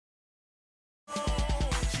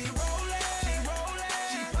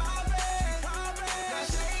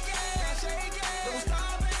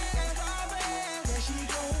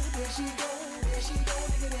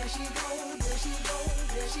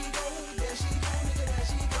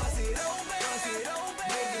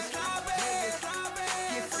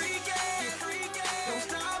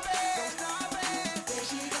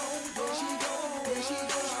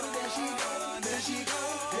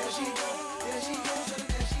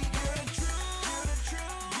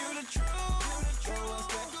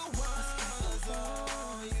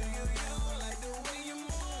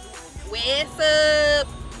What's up?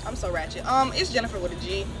 I'm so ratchet. It's Jennifer with a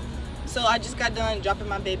G. So I just got done dropping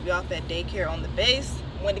my baby off at daycare on the base.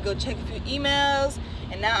 Went to go check a few emails,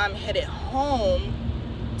 and now I'm headed home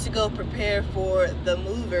to go prepare for the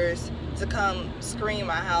movers to come screen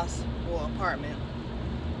my house or apartment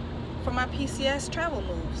for my PCS travel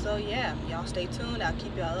move. So yeah, y'all stay tuned. I'll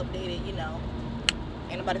keep y'all updated. You know,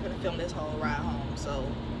 ain't nobody gonna film this whole ride home. So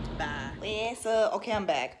bye. What's up? Okay, I'm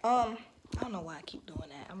back. I don't know why I keep doing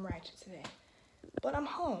that. I'm ratchet today, but I'm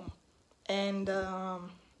home, and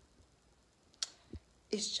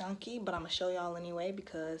it's junky, but I'm gonna show y'all anyway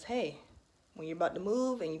because hey, when you're about to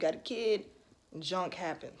move and you got a kid, junk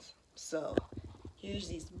happens. So here's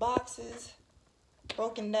these boxes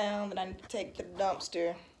broken down that I need to take to the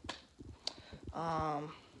dumpster.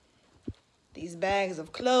 These bags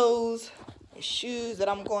of clothes and shoes that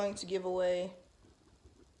I'm going to give away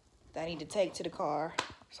that I need to take to the car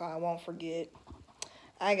so I won't forget.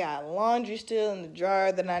 I got laundry still in the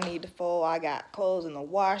dryer that I need to fold. I got clothes in the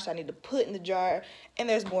wash I need to put in the dryer, and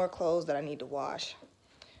there's more clothes that I need to wash.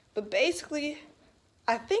 But basically,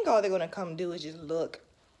 I think all they're gonna come do is just look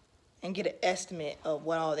and get an estimate of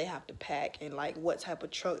what all they have to pack and like what type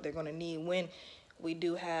of truck they're gonna need when we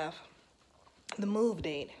do have the move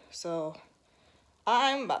date. So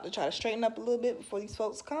I'm about to try to straighten up a little bit before these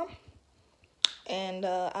folks come, and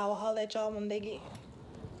I will holler at y'all when they get here.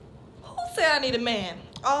 Who said I need a man?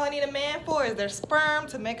 All I need a man for is their sperm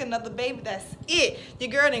to make another baby. That's it. Your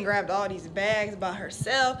girl done grabbed all these bags by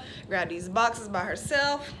herself, grabbed these boxes by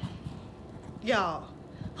herself. Y'all,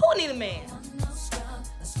 who need a man?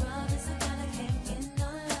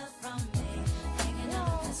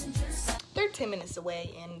 They're 10 minutes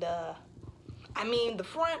away, and I mean, the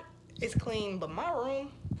front is clean, but my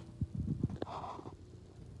room,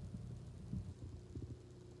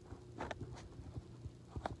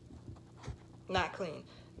 not clean.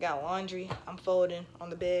 Got laundry I'm folding on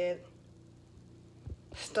the bed,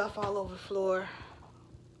 stuff all over the floor.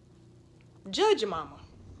 Judge your mama.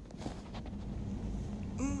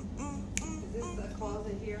 Is this the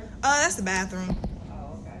closet here? That's the bathroom.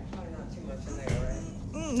 Oh, okay. Probably not too much in there,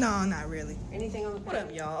 right? No, not really. Anything on the What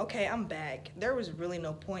up, y'all? Okay, I'm back. There was really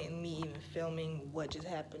no point in me even filming what just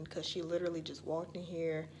happened because she literally just walked in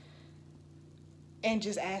here and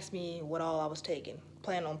just asked me what all I was taking.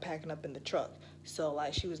 Planning on packing up in the truck. So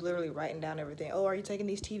like she was literally writing down everything. Oh, are you taking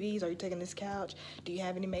these TVs? Are you taking this couch? Do you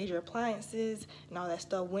have any major appliances? And all that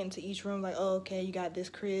stuff went into each room like, oh, okay, you got this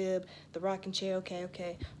crib, the rocking chair,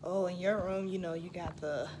 okay. Oh, in your room, you know, you got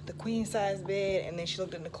the queen size bed. And then she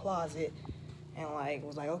looked in the closet and like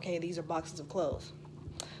was like, okay, these are boxes of clothes.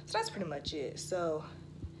 So that's pretty much it. So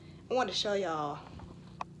I wanted to show y'all.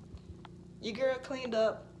 Your girl cleaned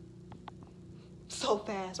up so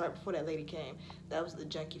fast right before that lady came. That was the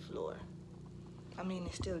junky floor. I mean,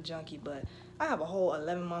 it's still junky, but I have a whole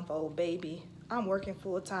 11-month-old baby. I'm working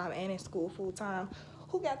full-time and in school full-time.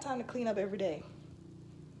 Who got time to clean up every day?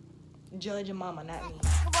 Judge your mama, not me.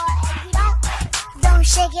 Don't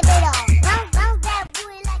shake it at all.